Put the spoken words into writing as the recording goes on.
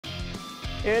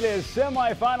It is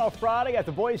semifinal Friday at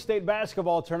the Boys State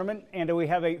basketball tournament, and we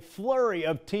have a flurry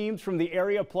of teams from the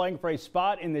area playing for a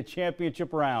spot in the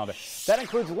championship round. That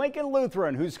includes Lincoln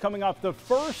Lutheran, who's coming off the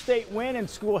first state win in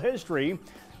school history.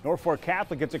 Norfolk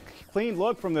Catholic gets a clean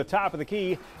look from the top of the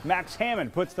key. Max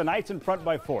Hammond puts the Knights in front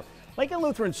by 4. Lincoln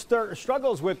Lutheran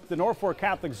struggles with the Norfolk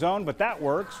Catholic zone, but that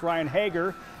works. Ryan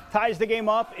Hager ties the game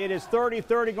up. It is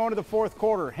 30-30 going to the fourth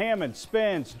quarter. Hammond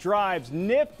spins, drives,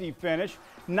 nifty finish.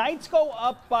 Knights go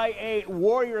up by 8.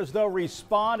 Warriors, though,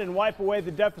 respond and wipe away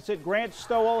the deficit. Grant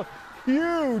Stowell,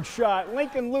 huge shot.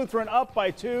 Lincoln Lutheran up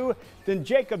by 2. Then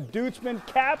Jacob Dutzman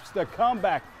caps the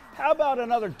comeback. How about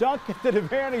another dunk at the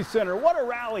Devaney Center? What a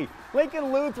rally.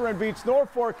 Lincoln Lutheran beats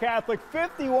Norfolk Catholic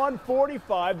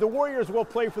 51-45. The Warriors will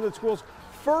play for the school's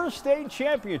first state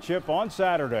championship on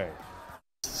Saturday.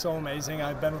 So amazing.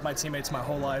 I've been with my teammates my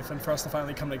whole life, and for us to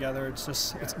finally come together,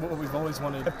 it's what we've always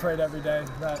wanted. I prayed every day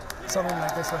that something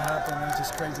like this would happen, and it's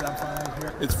just crazy that I'm finally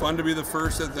here. It's fun to be the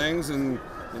first at things, and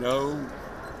now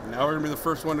we're going to be the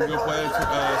first one to go play at state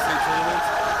tournaments,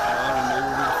 and maybe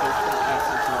we'll be the first one to play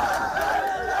state tournaments.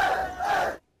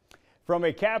 From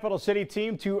a capital city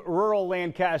team to rural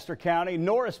Lancaster County,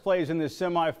 Norris plays in the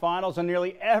semifinals, and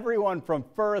nearly everyone from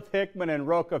Firth, Hickman, and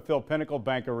Roca fill Pinnacle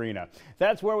Bank Arena.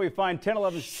 That's where we find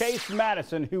 10-11's Chase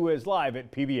Madison, who is live at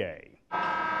PBA.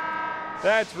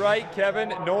 That's right, Kevin.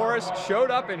 Norris showed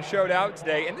up and showed out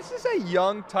today, and this is a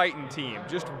young Titan team.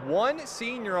 Just one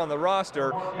senior on the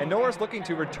roster, and Norris looking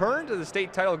to return to the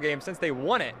state title game since they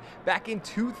won it back in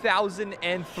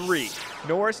 2003.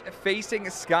 Norris facing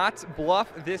Scotts Bluff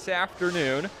this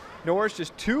afternoon. Norris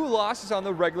just 2 losses on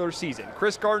the regular season.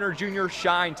 Chris Gardner Jr.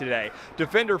 shined today.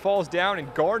 Defender falls down,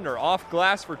 and Gardner off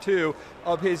glass for 2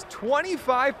 of his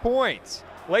 25 points.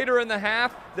 Later in the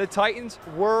half, the Titans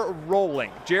were rolling.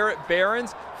 Jarrett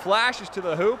Behrens flashes to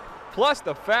the hoop, plus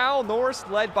the foul. Norris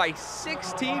led by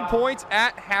 16 points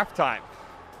at halftime.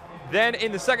 Then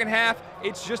in the second half,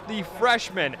 it's just the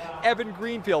freshman, Evan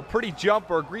Greenfield. Pretty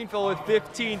jumper. Greenfield with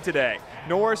 15 today.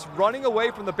 Norris running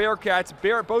away from the Bearcats.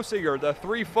 Barrett Bosiger, the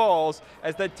 3 falls,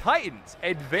 as the Titans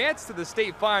advance to the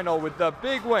state final with the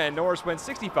big win. Norris wins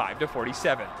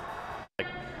 65-47.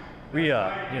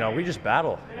 We just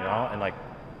battle, and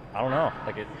I don't know,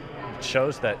 it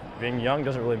shows that being young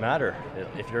doesn't really matter.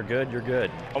 If you're good, you're good.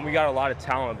 We got a lot of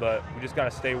talent, but we just got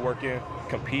to stay working,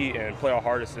 compete, and play our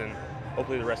hardest, and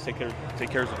hopefully the rest take care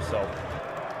of themselves.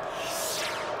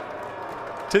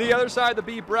 To the other side of the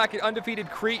B bracket, undefeated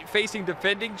Crete facing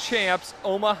defending champs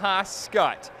Omaha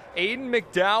Skutt. Aiden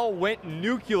McDowell went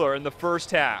nuclear in the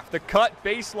first half. The cut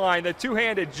baseline, the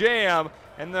two-handed jam,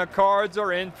 and the Cards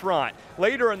are in front.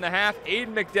 Later in the half,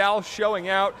 Aiden McDowell showing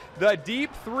out. The deep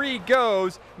 3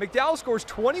 goes. McDowell scores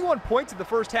 21 points in the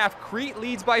first half. Crete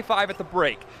leads by 5 at the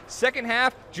break. Second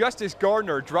half, Justice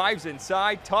Gardner drives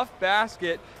inside. Tough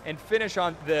basket and finish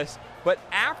on this. But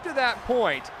after that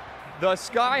point, the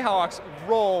Skyhawks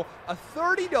roll a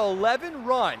 30-11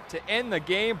 run to end the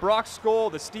game. Brock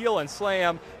Skoll, the steal and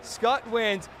slam. Skutt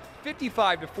wins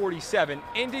 55-47,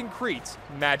 ending Crete's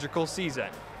magical season.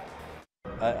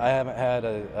 I haven't had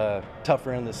a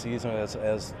tougher end of the season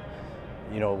as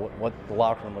what the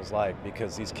locker room was like,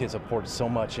 because these kids have poured so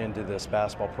much into this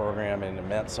basketball program and it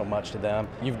meant so much to them.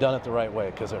 You've done it the right way,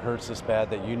 because it hurts this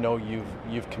bad that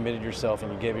you've committed yourself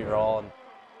and you gave it your all.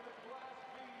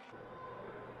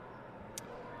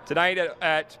 Tonight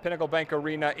at Pinnacle Bank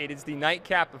Arena, it is the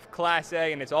nightcap of Class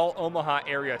A, and it's all Omaha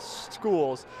area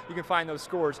schools. You can find those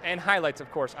scores and highlights,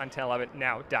 of course, on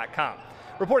 1011now.com.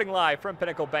 Reporting live from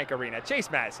Pinnacle Bank Arena,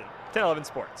 Chase Madison, 1011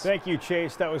 Sports. Thank you,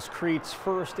 Chase. That was Crete's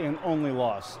first and only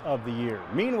loss of the year.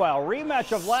 Meanwhile,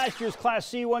 rematch of last year's Class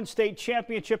C1 state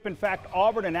championship. In fact,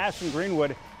 Auburn and Aston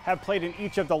Greenwood have played in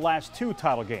each of the last 2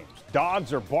 title games.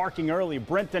 Dogs are barking early.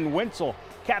 Brenton Winsel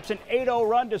caps an 8-0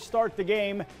 run to start the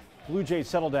game. Blue Jays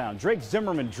settle down. Drake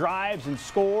Zimmerman drives and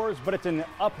scores, but it's an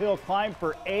uphill climb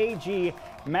for AG.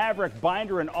 Maverick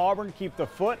Binder and Auburn keep the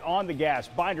foot on the gas.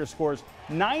 Binder scores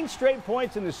 9 straight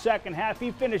points in the second half.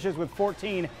 He finishes with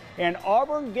 14, and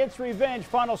Auburn gets revenge.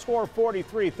 Final score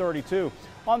 43-32.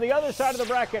 On the other side of the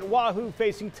bracket, Wahoo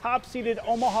facing top-seeded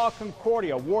Omaha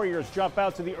Concordia. Warriors jump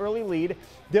out to the early lead.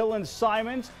 Dylan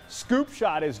Simons' scoop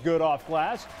shot is good off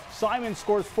glass. Simons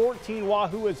scores 14.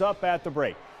 Wahoo is up at the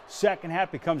break. Second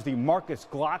half becomes the Marcus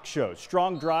Glock show.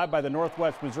 Strong drive by the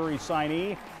Northwest Missouri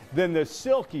signee. Then the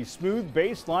silky smooth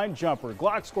baseline jumper.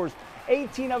 Glock scores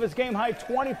 18 of his game-high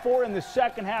 24 in the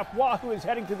second half. Wahoo is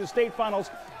heading to the state finals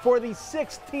for the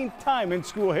 16th time in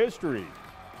school history.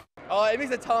 It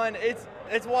means a ton. It's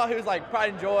Wahoo's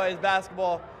pride and joy is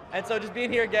basketball. And so just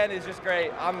being here again is just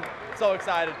great. I'm so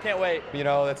excited. Can't wait.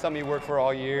 That's something you work for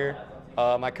all year.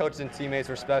 My coaches and teammates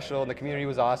were special, and the community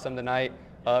was awesome tonight.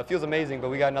 It feels amazing, but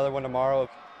we got another one tomorrow.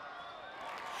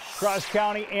 Cross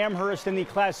County Amherst in the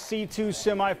Class C2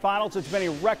 semifinals. It's been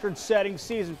a record-setting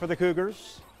season for the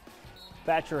Cougars.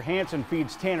 Thatcher Hansen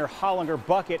feeds Tanner Hollinger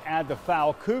bucket at the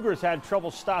foul. Cougars had trouble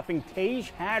stopping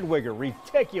Tage Hadwiger.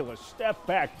 Ridiculous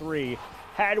step-back three.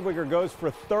 Hadwiger goes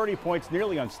for 30 points,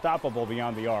 nearly unstoppable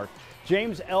beyond the arc.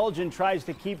 James Elgin tries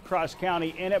to keep Cross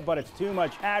County in it, but it's too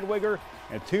much Hadwiger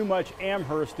and too much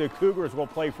Amherst. The Cougars will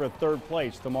play for third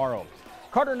place tomorrow.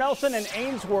 Carter Nelson and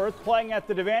Ainsworth playing at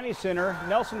the Devaney Center.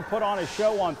 Nelson put on a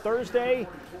show on Thursday.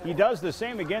 He does the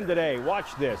same again today.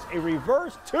 Watch this. A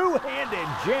reverse two-handed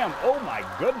jam. Oh, my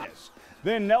goodness.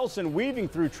 Then Nelson weaving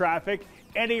through traffic,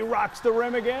 and he rocks the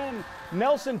rim again.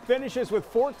 Nelson finishes with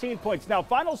 14 points. Now,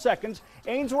 final seconds.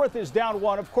 Ainsworth is down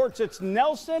one. Of course, it's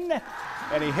Nelson,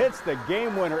 and he hits the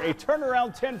game winner. A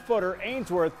turnaround 10-footer.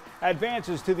 Ainsworth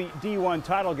advances to the D1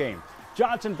 title game.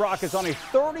 Johnson Brock is on a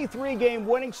 33-game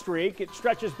winning streak. It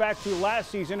stretches back to last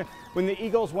season when the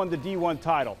Eagles won the D1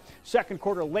 title. Second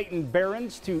quarter, Leighton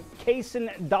Barons to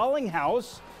Kaysen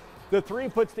Dollinghouse. The three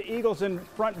puts the Eagles in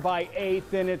front by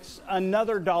 8. Then it's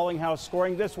another Dollinghouse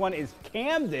scoring. This one is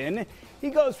Camden. He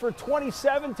goes for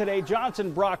 27 today.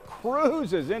 Johnson Brock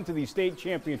cruises into the state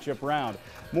championship round.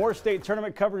 More state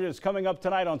tournament coverage is coming up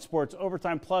tonight on Sports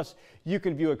Overtime. Plus, you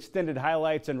can view extended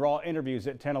highlights and raw interviews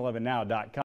at 1011now.com.